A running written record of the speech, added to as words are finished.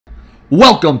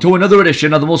Welcome to another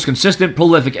edition of the most consistent,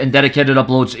 prolific, and dedicated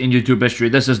uploads in YouTube history.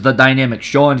 This is the Dynamic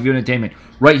Show and View Entertainment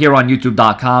right here on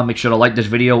YouTube.com. Make sure to like this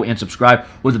video and subscribe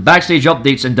with backstage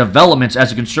updates and developments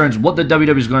as it concerns what the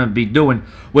WWE is going to be doing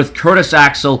with Curtis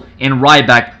Axel and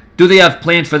Ryback. Do they have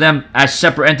plans for them as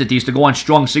separate entities to go on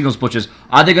strong singles pushes?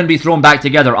 Are they going to be thrown back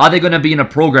together? Are they going to be in a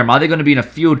program? Are they going to be in a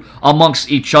feud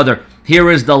amongst each other? Here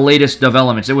is the latest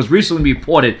developments. It was recently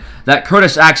reported that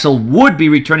Curtis Axel would be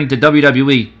returning to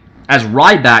WWE as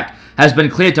Ryback has been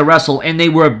cleared to wrestle and they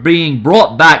were being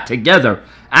brought back together.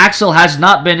 Axel has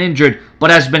not been injured but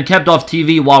has been kept off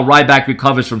TV while Ryback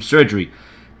recovers from surgery.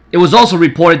 It was also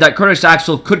reported that Curtis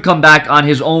Axel could come back on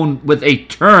his own with a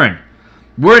turn.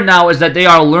 Word now is that they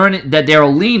are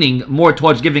leaning more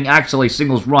towards giving Axel a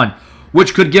singles run,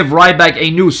 which could give Ryback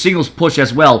a new singles push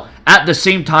as well. At the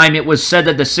same time, it was said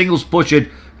that the singles pushes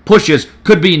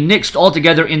could be nixed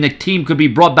altogether and the team could be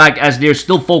brought back as they're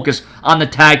still focused on the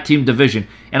tag team division.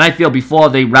 And I feel before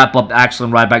they wrap up Axel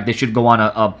and Ryback, they should go on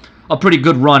a pretty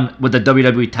good run with the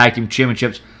WWE Tag Team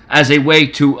Championships as a way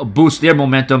to boost their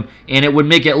momentum, and it would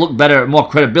make it look better, more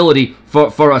credibility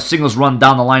for a singles run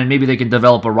down the line, and maybe they can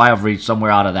develop a rivalry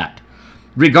somewhere out of that.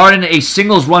 Regarding a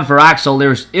singles run for Axel,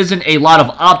 there isn't a lot of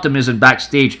optimism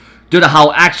backstage due to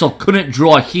how Axel couldn't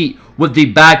draw heat with the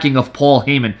backing of Paul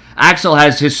Heyman. Axel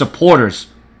has his supporters.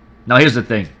 Now, here's the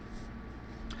thing.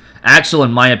 Axel,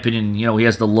 in my opinion, he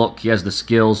has the look, he has the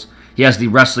skills, he has the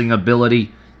wrestling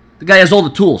ability. The guy has all the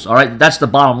tools, all right? That's the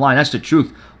bottom line. That's the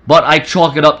truth. But I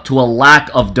chalk it up to a lack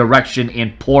of direction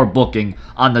and poor booking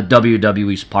on the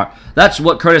WWE's part. That's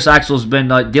what Curtis Axel's been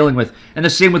dealing with. And the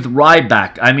same with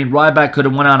Ryback. I mean, Ryback could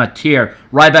have went on a tear.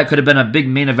 Ryback could have been a big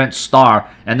main event star.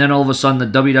 And then all of a sudden,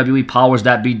 the WWE powers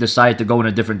that be decided to go in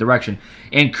a different direction.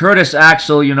 And Curtis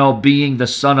Axel, being the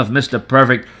son of Mr.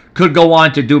 Perfect, could go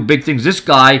on to do big things. This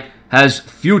guy has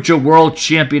future world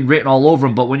champion written all over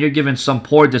him, but when you're given some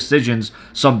poor decisions,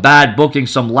 some bad booking,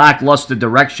 some lackluster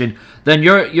direction, then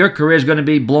your career is going to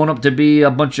be blown up to be a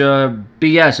bunch of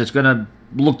BS. It's going to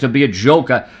look to be a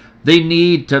joke. They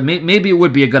need to, maybe it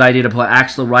would be a good idea to put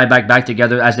Axel and Ryback back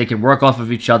together as they can work off of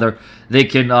each other. They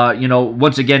can,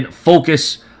 once again,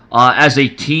 focus as a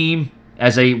team,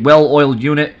 as a well-oiled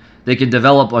unit. They can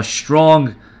develop a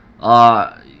strong,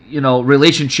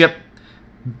 relationship,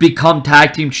 become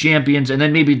tag team champions, and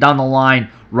then maybe down the line,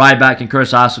 Ryback and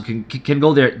Curtis Axel can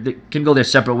go their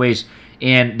separate ways,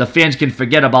 and the fans can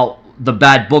forget about the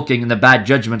bad booking and the bad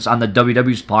judgments on the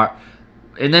WWE's part.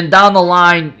 And then down the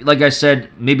line, like I said,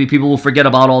 maybe people will forget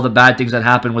about all the bad things that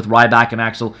happened with Ryback and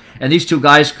Axel, and these two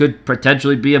guys could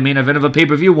potentially be a main event of a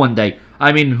pay-per-view one day.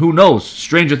 I mean, who knows?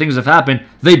 Stranger things have happened.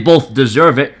 They both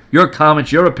deserve it. Your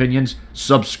comments, your opinions,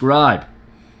 subscribe.